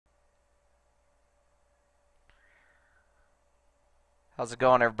How's it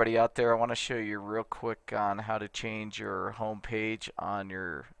going, everybody out there? I want to show you real quick on how to change your home page on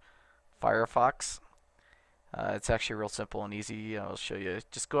your Firefox. It's actually real simple and easy. I'll show you.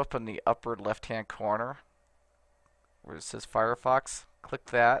 Just go up in the upper left-hand corner where it says Firefox. Click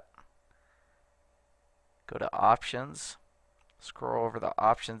that. Go to Options. Scroll over the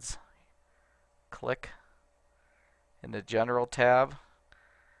Options. Click. In the General tab,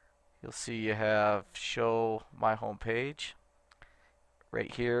 you'll see you have Show My Home Page.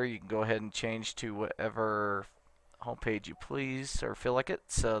 Right here, you can go ahead and change to whatever homepage you please or feel like it.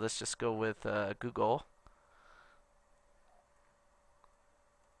 So let's just go with Google.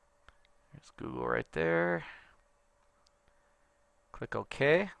 There's Google right there. Click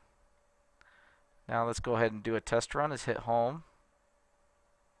OK. Now let's go ahead and do a test run. Let's hit home.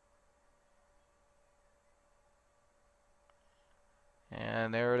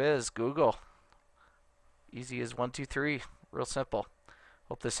 And there it is, Google. Easy as 1, 2, 3. Real simple.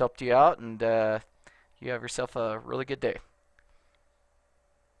 Hope this helped you out, and you have yourself a really good day.